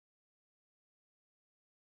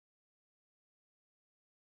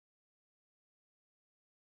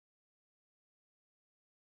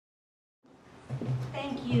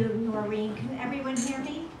Thank you, Noreen. Can everyone hear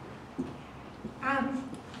me?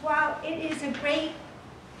 While it is a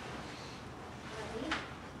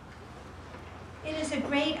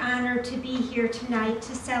great honor to be here tonight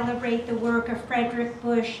to celebrate the work of Frederick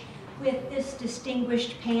Busch with this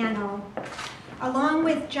distinguished panel. Along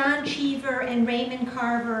with John Cheever and Raymond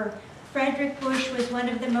Carver, Frederick Busch was one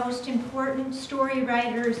of the most important story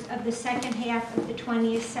writers of the second half of the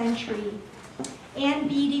 20th century. Ann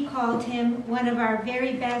Beattie called him one of our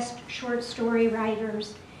very best short story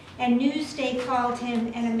writers, and Newsday called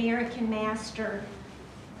him an American master.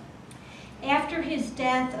 After his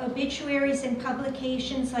death, obituaries and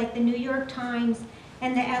publications like the New York Times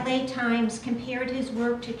and the LA Times compared his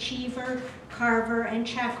work to Cheever, Carver, and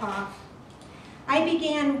Chekhov. I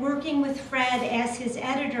began working with Fred as his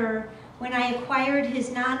editor when I acquired his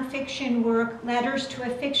nonfiction work, Letters to a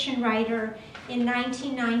Fiction Writer, in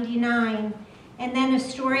 1999, and then a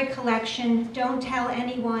story collection, Don't Tell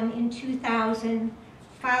Anyone, in 2000,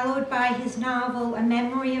 followed by his novel, A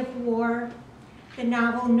Memory of War, the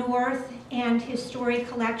novel North, and his story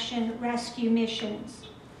collection, Rescue Missions.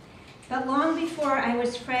 But long before I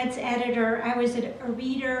was Fred's editor, I was a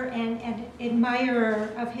reader and an admirer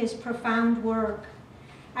of his profound work.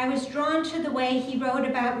 I was drawn to the way he wrote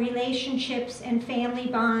about relationships and family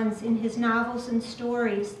bonds in his novels and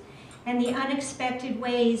stories, and the unexpected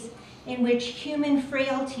ways in which human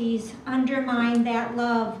frailties undermine that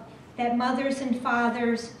love that mothers and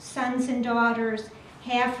fathers, sons and daughters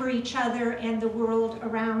have for each other and the world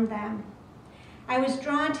around them. I was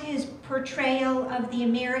drawn to his portrayal of the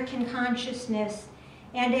American consciousness,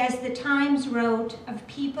 and as the Times wrote, of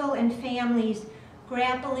people and families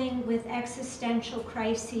grappling with existential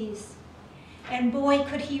crises. And boy,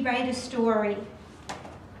 could he write a story.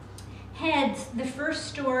 Heads, the first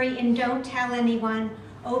story in Don't Tell Anyone,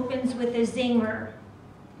 opens with a zinger.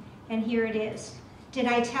 And here it is. Did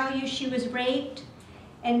I tell you she was raped,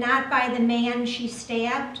 and not by the man she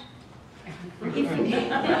stabbed?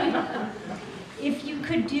 If you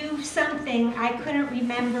could do something I couldn't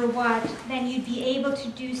remember what, then you'd be able to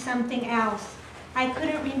do something else. I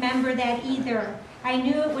couldn't remember that either. I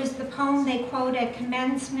knew it was the poem they quote at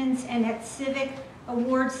commencements and at civic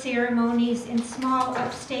award ceremonies in small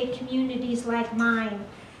upstate communities like mine.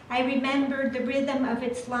 I remembered the rhythm of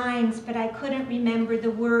its lines, but I couldn't remember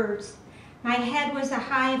the words. My head was a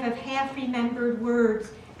hive of half-remembered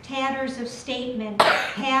words, tatters of statement,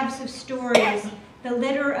 halves of stories, the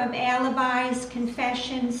litter of alibis,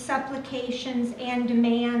 confessions, supplications, and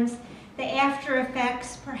demands, the after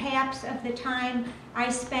effects, perhaps, of the time I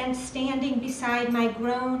spent standing beside my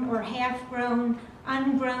grown or half-grown,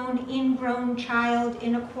 ungrown, ingrown child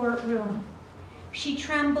in a courtroom. She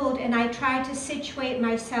trembled, and I tried to situate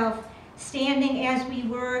myself, standing as we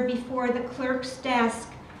were before the clerk's desk,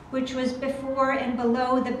 which was before and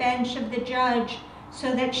below the bench of the judge,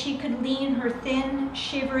 so that she could lean her thin,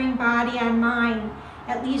 shivering body on mine,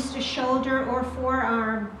 at least a shoulder or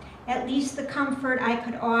forearm, at least the comfort I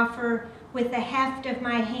could offer with the heft of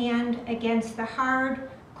my hand against the hard,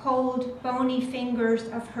 cold, bony fingers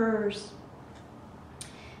of hers.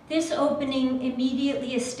 This opening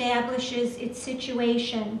immediately establishes its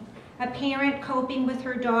situation, a parent coping with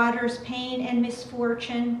her daughter's pain and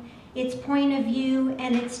misfortune, its point of view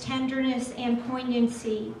and its tenderness and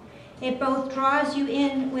poignancy. It both draws you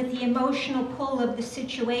in with the emotional pull of the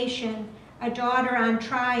situation, a daughter on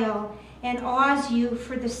trial, and awes you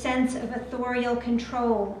for the sense of authorial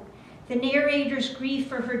control. The narrator's grief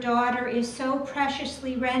for her daughter is so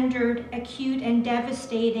preciously rendered, acute and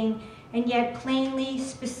devastating, and yet plainly,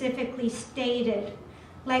 specifically stated.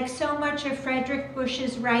 Like so much of Frederick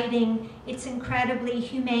Busch's writing, it's incredibly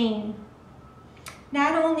humane.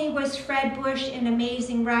 Not only was Fred Busch an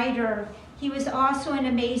amazing writer, he was also an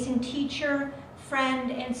amazing teacher,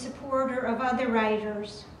 friend, and supporter of other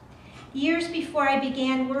writers. Years before I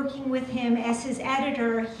began working with him as his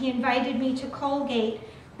editor, he invited me to Colgate,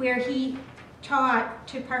 where he taught,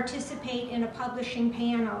 to participate in a publishing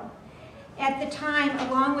panel. At the time,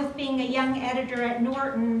 along with being a young editor at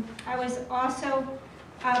Norton, I was also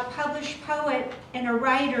a published poet and a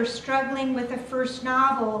writer struggling with a first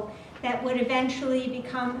novel that would eventually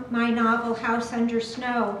become my novel, House Under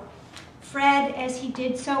Snow. Fred, as he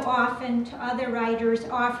did so often to other writers,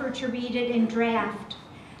 offered to read it in draft.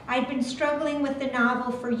 I'd been struggling with the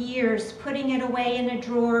novel for years, putting it away in a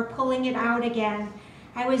drawer, pulling it out again.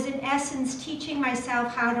 I was in essence teaching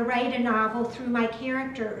myself how to write a novel through my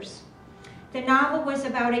characters. The novel was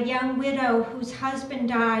about a young widow whose husband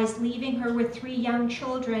dies, leaving her with 3 young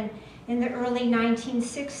children in the early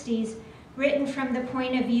 1960s, written from the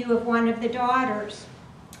point of view of one of the daughters.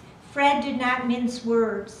 Fred did not mince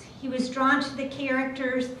words. He was drawn to the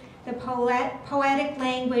characters, the poetic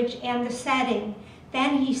language, and the setting.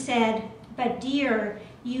 Then he said, "But dear,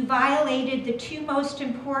 you violated the two most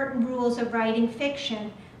important rules of writing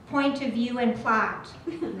fiction, point of view and plot."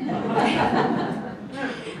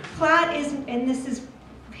 Plot is, and this is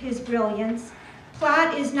his brilliance,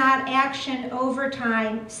 plot is not action over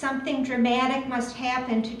time. Something dramatic must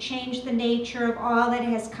happen to change the nature of all that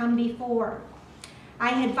has come before. I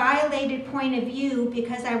had violated point of view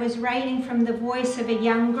because I was writing from the voice of a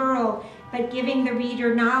young girl, but giving the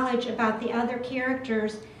reader knowledge about the other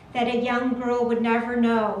characters that a young girl would never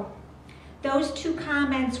know. Those two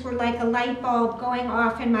comments were like a light bulb going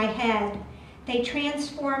off in my head. They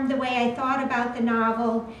transformed the way I thought about the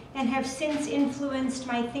novel and have since influenced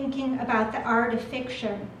my thinking about the art of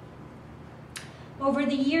fiction. Over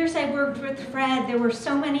the years I worked with Fred, there were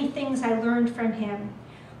so many things I learned from him.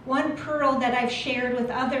 One pearl that I've shared with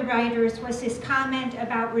other writers was his comment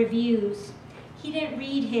about reviews. He didn't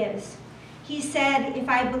read his. He said, if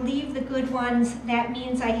I believe the good ones, that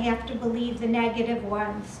means I have to believe the negative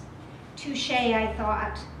ones. Touché, I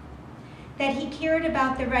thought. That he cared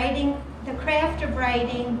about the writing, the craft of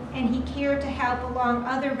writing, and he cared to help along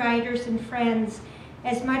other writers and friends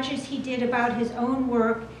as much as he did about his own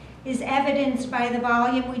work is evidenced by the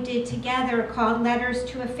volume we did together called Letters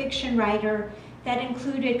to a Fiction Writer that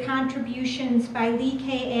included contributions by Lee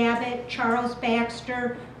K. Abbott, Charles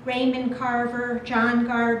Baxter, Raymond Carver, John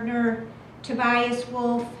Gardner, Tobias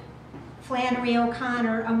Wolff, Flannery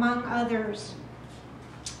O'Connor, among others.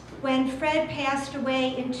 When Fred passed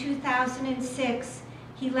away in 2006,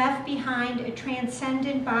 he left behind a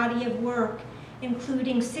transcendent body of work,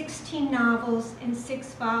 including 16 novels and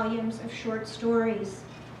 6 volumes of short stories.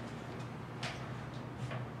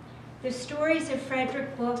 The stories of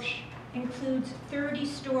Frederick Busch includes 30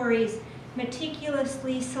 stories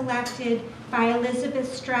meticulously selected by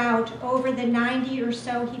Elizabeth Strout over the 90 or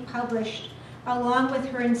so he published, along with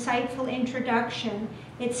her insightful introduction.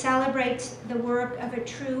 It celebrates the work of a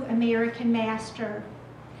true American master.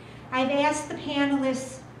 I've asked the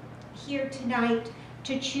panelists here tonight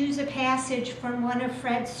to choose a passage from one of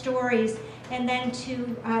Fred's stories and then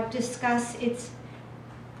to discuss its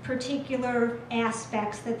particular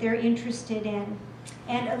aspects that they're interested in.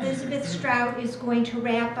 And Elizabeth Strout is going to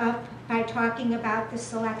wrap up by talking about the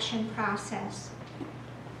selection process.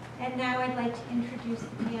 And now I'd like to introduce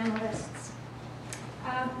the panelists.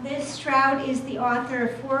 Liz Strout is the author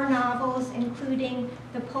of 4 novels, including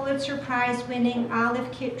the Pulitzer Prize-winning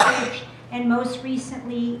Olive Kitteridge and most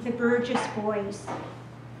recently, The Burgess Boys.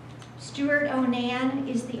 Stewart O'Nan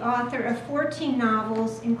is the author of 14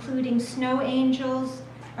 novels, including Snow Angels,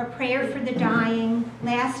 A Prayer for the Dying,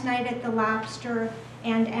 Last Night at the Lobster,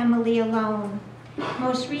 and Emily Alone.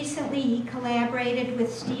 Most recently, he collaborated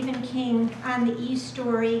with Stephen King on the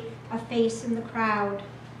e-story, A Face in the Crowd.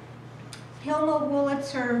 Hilma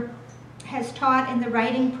Wolitzer has taught in the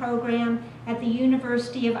writing program at the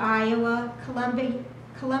University of Iowa,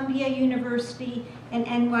 Columbia University, and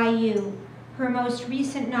NYU. Her most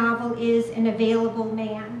recent novel is An Available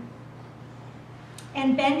Man.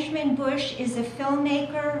 And Benjamin Busch is a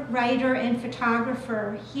filmmaker, writer, and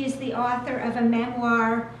photographer. He is the author of a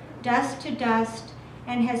memoir, Dust to Dust,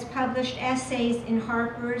 and has published essays in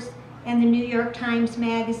Harper's and the New York Times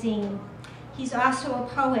Magazine. He's also a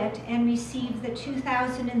poet and received the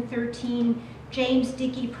 2013 James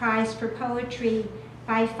Dickey Prize for Poetry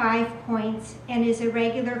by 5 Points and is a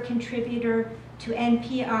regular contributor to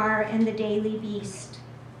NPR and the Daily Beast.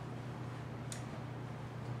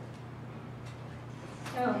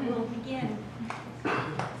 So we'll begin.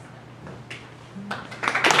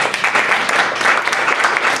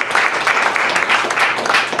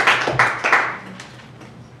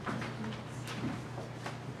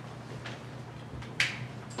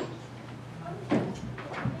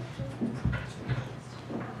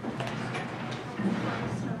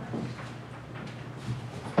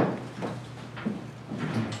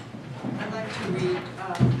 I'd like to read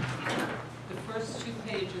the first 2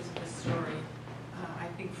 pages of the story. I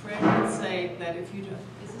think Fred would say that if you do,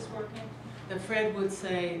 is this working? That Fred would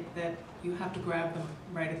say that you have to grab them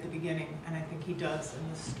right at the beginning, and I think he does in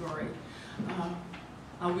this story.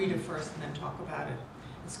 I'll read it first and then talk about it.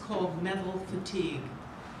 It's called Mental Fatigue.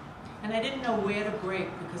 And I didn't know where to break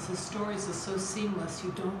because his stories are so seamless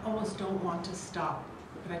you almost don't want to stop,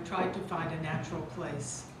 but I tried to find a natural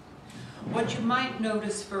place. What you might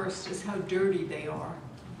notice first is how dirty they are.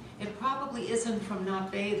 It probably isn't from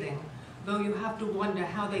not bathing, though you have to wonder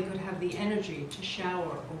how they could have the energy to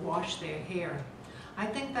shower or wash their hair. I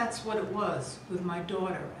think that's what it was with my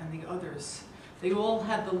daughter and the others. They all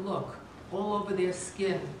had the look, all over their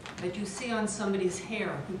skin that you see on somebody's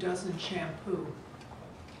hair who doesn't shampoo.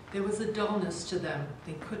 There was a dullness to them.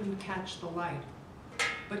 They couldn't catch the light.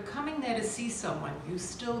 But coming there to see someone, you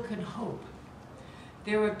still can hope.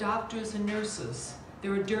 There are doctors and nurses.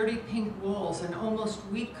 There are dirty pink walls and almost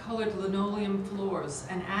wheat-colored linoleum floors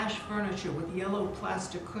and ash furniture with yellow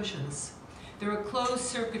plastic cushions. There are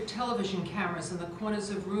closed-circuit television cameras in the corners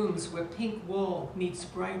of rooms where pink wall meets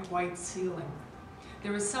bright white ceiling.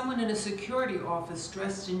 There is someone in a security office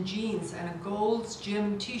dressed in jeans and a Gold's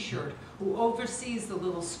Gym t-shirt who oversees the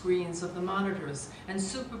little screens of the monitors and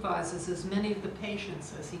supervises as many of the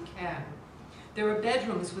patients as he can. There are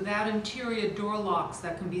bedrooms without interior door locks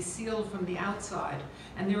that can be sealed from the outside,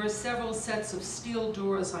 and there are several sets of steel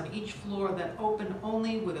doors on each floor that open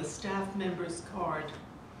only with a staff member's card.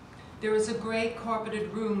 There is a gray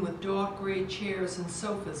carpeted room with dark gray chairs and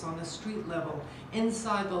sofas on the street level,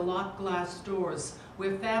 inside the locked glass doors,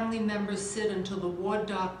 where family members sit until the ward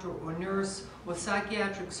doctor or nurse or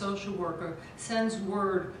psychiatric social worker sends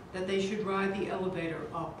word that they should ride the elevator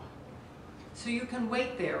up. So you can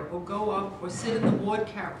wait there or go up or sit in the ward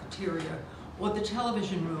cafeteria or the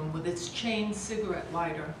television room with its chain cigarette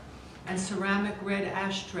lighter and ceramic red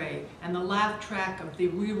ashtray and the laugh track of the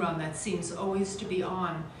rerun that seems always to be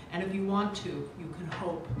on, and if you want to, you can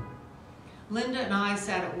hope. Linda and I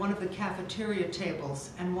sat at one of the cafeteria tables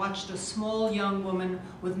and watched a small young woman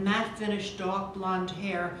with matte finished dark blonde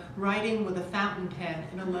hair writing with a fountain pen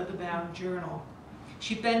in a leather-bound journal.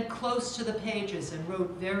 She bent close to the pages and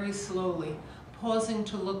wrote very slowly, pausing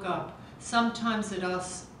to look up, sometimes at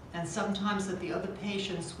us and sometimes at the other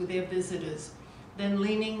patients with their visitors, then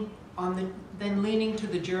leaning to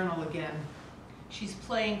the journal again. She's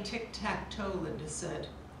playing tic-tac-toe, Linda said,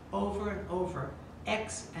 over and over.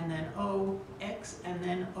 X and then O, X and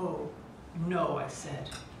then O. No, I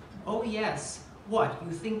said. Oh yes. What,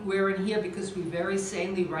 you think we're in here because we very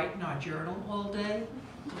sanely write in our journal all day?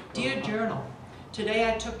 Dear journal,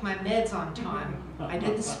 today I took my meds on time. I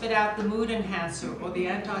didn't spit out the mood enhancer or the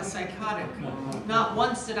antipsychotic. Not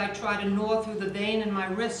once did I try to gnaw through the vein in my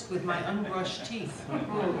wrist with my unbrushed teeth.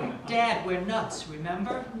 Dad, we're nuts,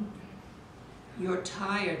 remember? You're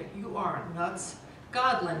tired. You aren't nuts.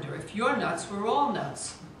 God, Linda, if you're nuts, we're all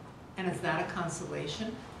nuts. And is that a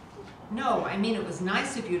consolation? No, I mean, it was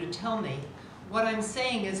nice of you to tell me. What I'm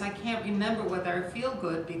saying is I can't remember whether I feel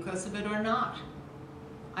good because of it or not.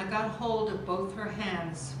 I got hold of both her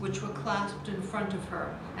hands, which were clasped in front of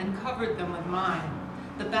her, and covered them with mine.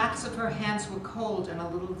 The backs of her hands were cold and a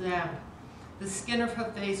little damp. The skin of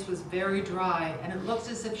her face was very dry, and it looked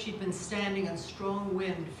as if she'd been standing in strong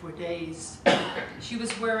wind for days. She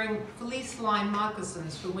was wearing fleece-lined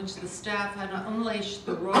moccasins from which the staff had unlaced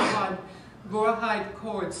the rawhide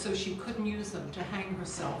cords so she couldn't use them to hang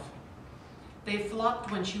herself. They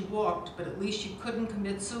flopped when she walked, but at least she couldn't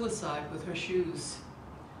commit suicide with her shoes.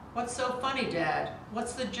 What's so funny, Dad?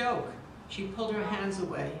 What's the joke? She pulled her hands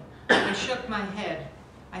away. I shook my head.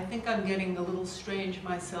 I think I'm getting a little strange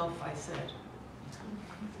myself, I said.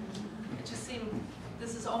 It just seemed,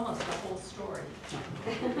 this is almost the whole story.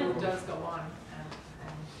 It does go on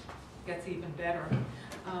and gets even better.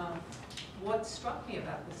 What struck me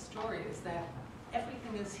about this story is that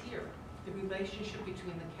everything is here. The relationship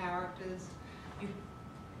between the characters.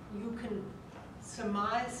 You can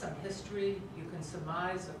surmise some history, you can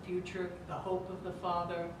surmise a future, the hope of the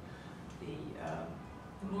father, the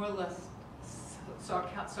more or less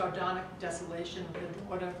sardonic desolation of the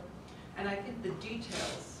daughter. And I think the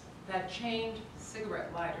details, that chained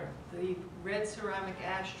cigarette lighter, the red ceramic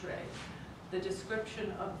ashtray, the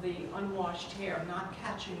description of the unwashed hair not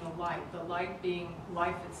catching the light being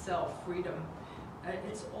life itself, freedom.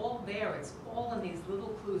 It's all there, it's all in these little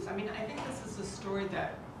clues. I mean, I think this is a story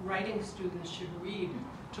that writing students should read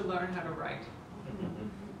to learn how to write.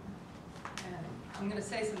 And I'm going to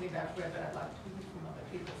say something about Fred, but I'd like to hear from other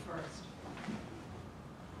people first.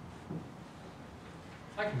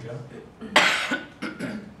 I can go.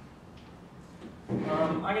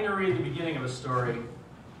 I'm going to read the beginning of a story,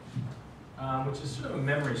 which is sort of a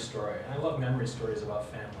memory story. And I love memory stories about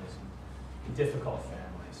families, difficult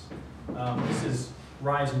families. This is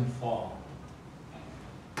Rise and Fall.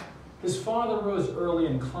 His father rose early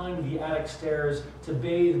and climbed the attic stairs to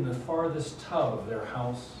bathe in the farthest tub of their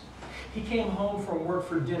house. He came home from work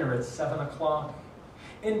for dinner at 7 o'clock.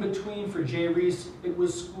 In between for J. Reese, it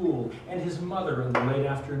was school, and his mother in the late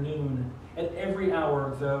afternoon. At every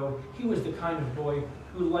hour, though, he was the kind of boy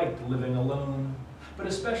who liked living alone, but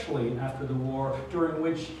especially after the war, during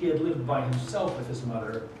which he had lived by himself with his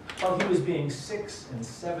mother. While he was being 6 and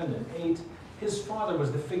 7 and 8, His father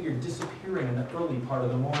was the figure disappearing in the early part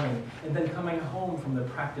of the morning and then coming home from the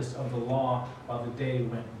practice of the law while the day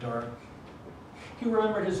went dark. He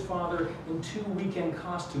remembered his father in 2 weekend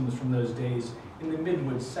costumes from those days in the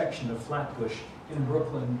Midwood section of Flatbush in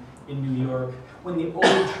Brooklyn, in New York, when the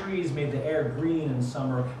old trees made the air green in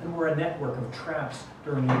summer and were a network of traps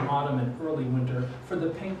during the autumn and early winter for the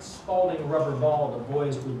pink Spalding rubber ball the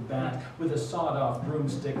boys would bat with a sawed-off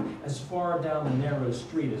broomstick as far down the narrow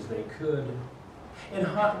street as they could. In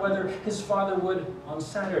hot weather, his father would, on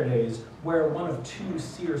Saturdays, wear one of 2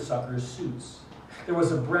 seersucker suits. There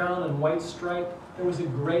was a brown and white stripe, there was a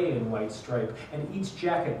gray and white stripe, and each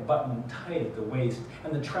jacket buttoned tight at the waist,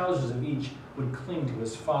 and the trousers of each would cling to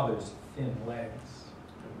his father's thin legs.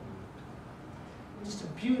 Just a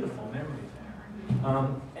beautiful memory there.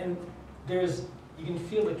 And you can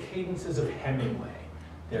feel the cadences of Hemingway.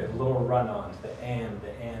 There, the little run-ons, the and.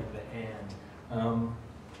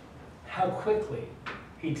 How quickly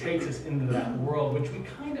he takes us into that world, which we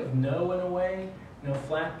kind of know in a way. You know,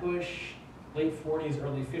 Flatbush, late 40s,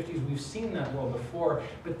 early 50s, we've seen that world before,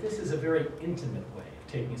 but this is a very intimate way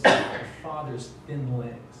of taking us into the father's thin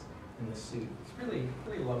legs in the suit. It's really,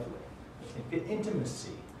 really lovely. I think the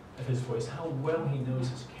intimacy of his voice, how well he knows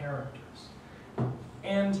his characters,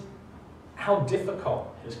 and how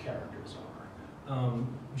difficult his characters are.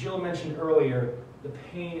 Jill mentioned earlier the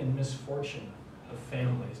pain and misfortune of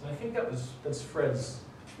families, and I think that's Fred's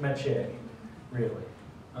métier, really.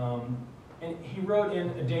 And he wrote in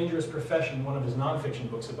A Dangerous Profession, one of his nonfiction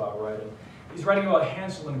books about writing. He's writing about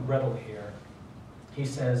Hansel and Gretel here. He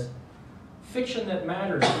says, "Fiction that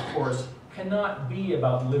matters, of course, cannot be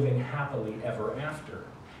about living happily ever after.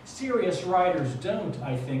 Serious writers don't,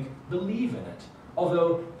 I think, believe in it,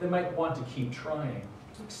 although they might want to keep trying.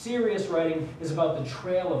 Serious writing is about the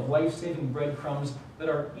trail of life-saving breadcrumbs that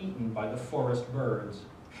are eaten by the forest birds.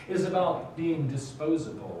 It is about being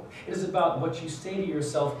disposable. It is about what you say to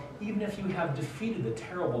yourself even if you have defeated the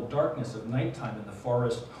terrible darkness of nighttime in the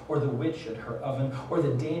forest, or the witch at her oven, or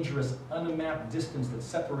the dangerous unmapped distance that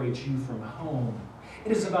separates you from home.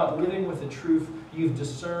 It is about living with the truth you've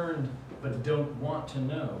discerned but don't want to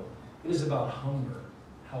know. It is about hunger,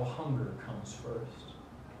 how hunger comes first."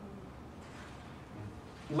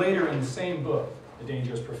 Later in the same book, A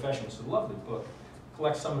Dangerous Profession, it's a lovely book,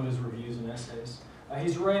 collects some of his reviews and essays.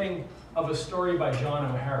 He's writing of a story by John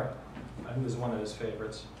O'Hara, who is one of his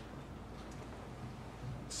favorites.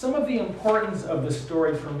 "Some of the importance of the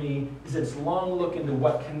story for me is its long look into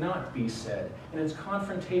what cannot be said, and its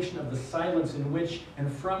confrontation of the silence in which and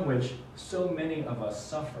from which so many of us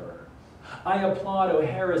suffer. I applaud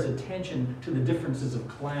O'Hara's attention to the differences of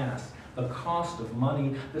class, the cost of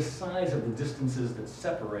money, the size of the distances that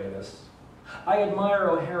separate us. I admire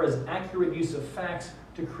O'Hara's accurate use of facts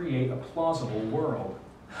to create a plausible world.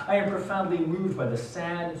 I am profoundly moved by the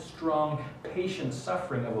sad, strong, patient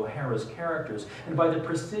suffering of O'Hara's characters, and by the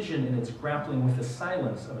precision in its grappling with the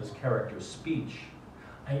silence of his character's speech.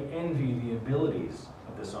 I envy the abilities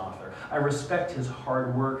of this author. I respect his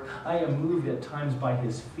hard work. I am moved at times by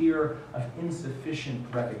his fear of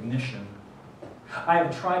insufficient recognition. I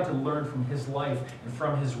have tried to learn from his life and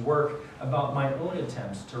from his work about my own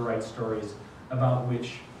attempts to write stories about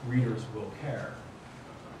which readers will care."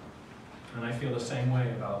 And I feel the same way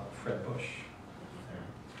about Fred Busch.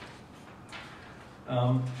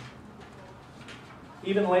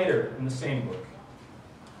 Even later in the same book,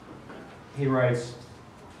 he writes,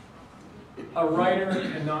 "A writer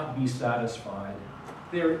cannot be satisfied.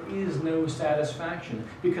 There is no satisfaction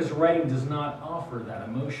because writing does not offer that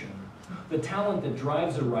emotion. The talent that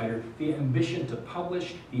drives a writer, the ambition to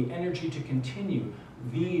publish, the energy to continue,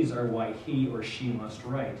 these are why he or she must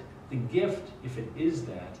write. The gift, if it is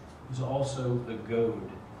that, is also the goad.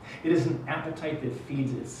 It is an appetite that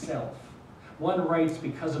feeds itself. One writes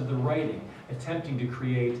because of the writing, attempting to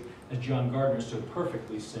create, as John Gardner so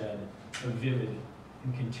perfectly said, a vivid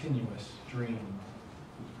and continuous dream."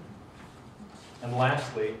 And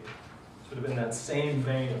lastly, sort of in that same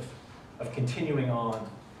vein of continuing on,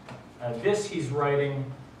 this he's writing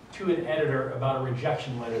to an editor about a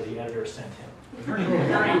rejection letter the editor sent him.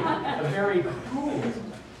 A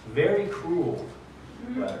very cruel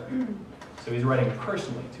letter. So he's writing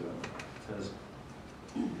personally to him. It says,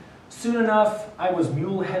 "Soon enough, I was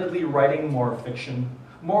mule-headedly writing more fiction,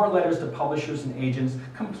 more letters to publishers and agents,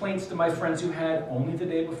 complaints to my friends who had, only the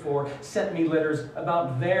day before, sent me letters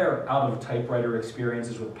about their out-of-typewriter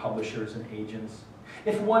experiences with publishers and agents.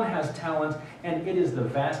 If one has talent, and it is the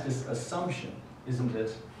vastest assumption, isn't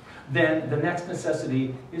it, then the next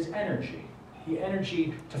necessity is energy. The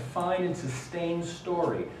energy to find and sustain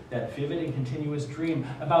story, that vivid and continuous dream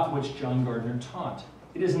about which John Gardner taught.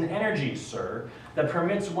 It is an energy, sir, that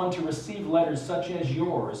permits one to receive letters such as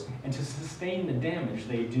yours and to sustain the damage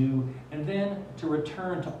they do, and then to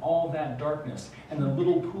return to all that darkness and the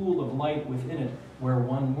little pool of light within it where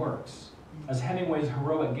one works. As Hemingway's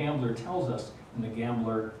heroic gambler tells us in The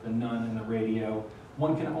Gambler, The Nun, and The Radio,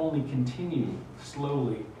 one can only continue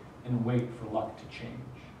slowly and wait for luck to change.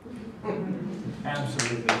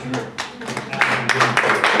 Absolutely true. Absolutely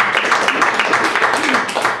true.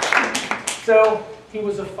 So he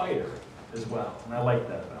was a fighter as well, and I like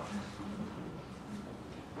that about him.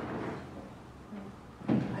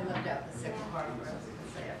 I left out the second part of what I was going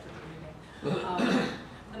to say after the reading.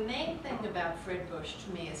 The main thing about Fred Busch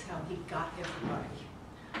to me is how he got everybody.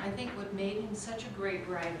 I think what made him such a great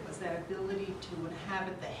writer was that ability to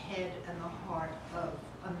inhabit the head and the heart of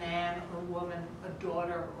a man or woman, a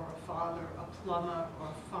daughter or a father, a plumber or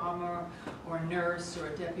a farmer or a nurse or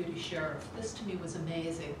a deputy sheriff. This to me was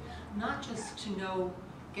amazing. Not just to know,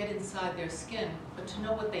 get inside their skin, but to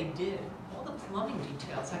know what they did. All the plumbing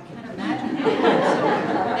details, I can't imagine.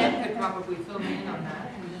 So Ben could probably fill me in on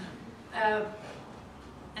that.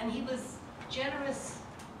 And he was generous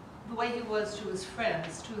the way he was to his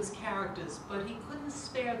friends, to his characters, but he couldn't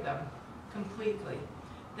spare them completely.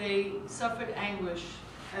 They suffered anguish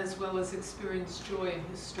as well as experienced joy in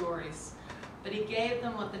his stories. But he gave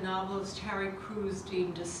them what the novelist Harry Crews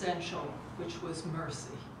deemed essential, which was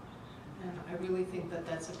mercy. And I really think that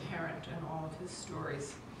that's apparent in all of his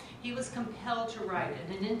stories. He was compelled to write.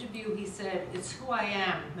 In an interview he said, "It's who I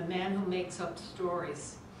am, the man who makes up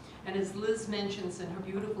stories." And as Liz mentions in her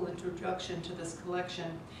beautiful introduction to this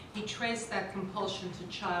collection, he traced that compulsion to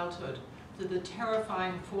childhood, to the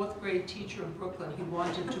terrifying fourth grade teacher in Brooklyn he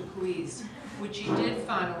wanted to please, which he did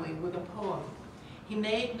finally with a poem. He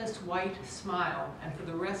made Miss White smile, and for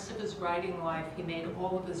the rest of his writing life, he made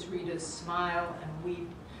all of his readers smile and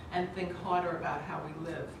weep and think harder about how we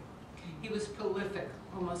live. He was prolific,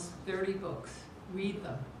 almost 30 books. Read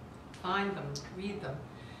them, find them, read them.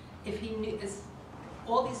 If he knew,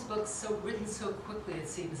 all these books written so quickly, it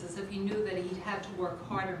seems, as if he knew that he'd had to work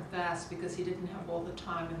hard and fast because he didn't have all the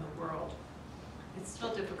time in the world. It's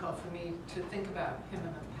still difficult for me to think about him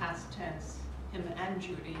in the past tense, him and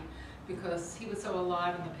Judy, because he was so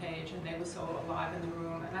alive on the page and they were so alive in the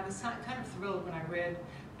room. And I was kind of thrilled when I read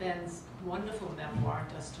Ben's wonderful memoir,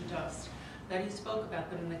 Dust to Dust, that he spoke about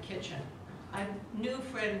them in the kitchen. I knew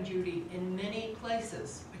Fred and Judy in many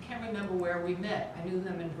places. I can't remember where we met. I knew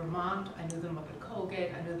them in Vermont, I knew them up at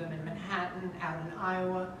Colgate, I knew them in Manhattan, out in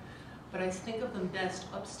Iowa, but I think of them best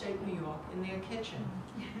upstate New York in their kitchen.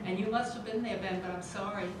 And you must have been there, Ben, but I'm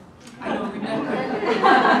sorry, I don't remember.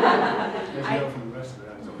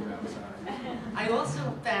 I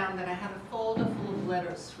also found that I had a folder full of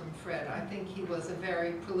letters from Fred. I think he was a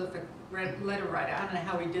very prolific letter writer. I don't know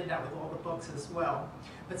how he did that with all the books as well.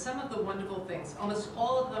 But some of the wonderful things, almost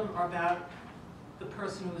all of them are about the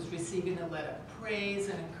person who is receiving the letter. Praise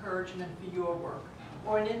and encouragement for your work,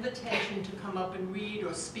 or an invitation to come up and read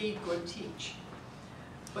or speak or teach.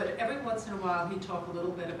 But every once in a while he talked a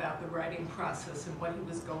little bit about the writing process and what he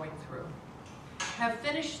was going through. Have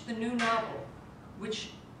finished the new novel,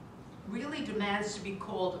 which really demands to be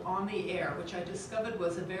called On the Air, which I discovered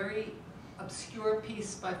was a very obscure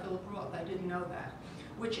piece by Philip Roth. I didn't know that.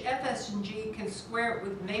 Which FS&G can square it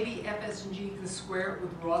with, maybe FS&G can square it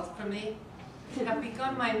with Roth for me. Have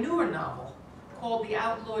begun my newer novel called The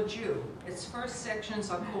Outlaw Jew. Its first sections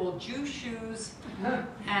are called Jew Shoes,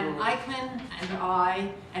 and Eichmann and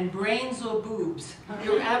I, and Brains or Boobs,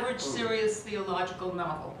 your average serious theological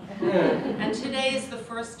novel. And today is the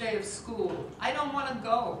first day of school. I don't want to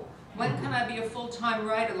go. When can I be a full-time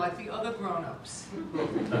writer like the other grown-ups?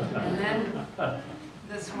 And then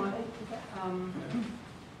this one.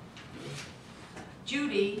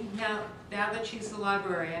 Judy, now that she's the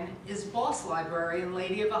librarian, is boss librarian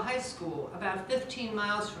lady of a high school about 15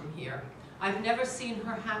 miles from here. I've never seen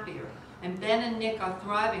her happier, and Ben and Nick are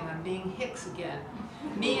thriving on being Hicks again.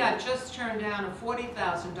 Me, I've just turned down a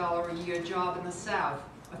 $40,000 a year job in the South,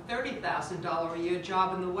 a $30,000 a year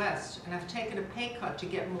job in the West, and I've taken a pay cut to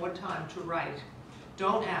get more time to write.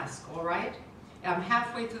 Don't ask, all right? I'm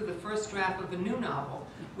halfway through the first draft of a new novel,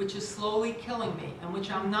 which is slowly killing me, and which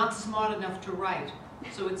I'm not smart enough to write.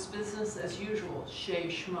 So it's business as usual, Shay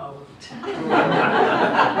Schmo.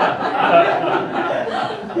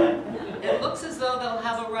 It looks as though they'll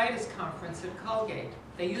have a writers' conference at Colgate.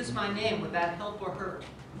 They use my name, would that help or hurt?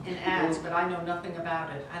 in ads, but I know nothing about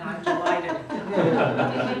it, and I'm delighted.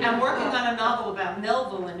 I'm working on a novel about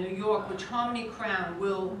Melville in New York, which Harmony Crown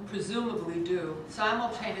will presumably do,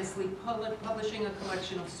 simultaneously publishing a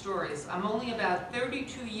collection of stories. I'm only about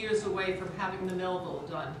 32 years away from having the Melville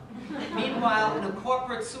done. Meanwhile, in a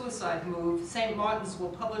corporate suicide move, St. Martin's will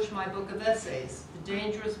publish my book of essays, The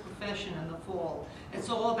Dangerous Profession, in the fall. It's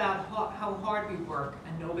all about how hard we work,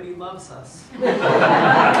 and nobody loves us. And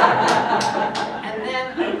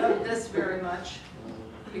then I love this very much,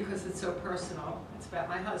 because it's so personal. It's about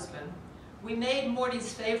my husband. We made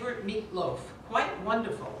Morty's favorite meatloaf. Quite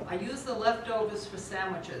wonderful. I used the leftovers for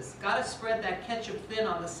sandwiches. Gotta spread that ketchup thin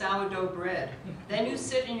on the sourdough bread. Then you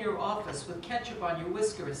sit in your office with ketchup on your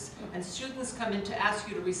whiskers, and students come in to ask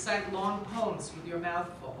you to recite long poems with your mouth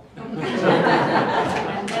full.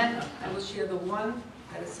 And then I will share the one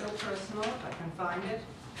that is so personal, if I can find it.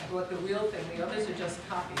 I bought the real thing. The others are just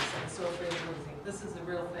copies, so I'm so afraid of losing. This is the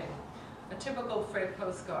real thing. A typical Fred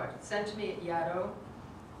postcard, sent to me at Yaddo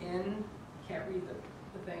in, can't read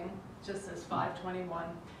the thing, just says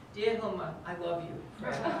 5/21. Dear Hilma, I love you,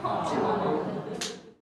 Fred.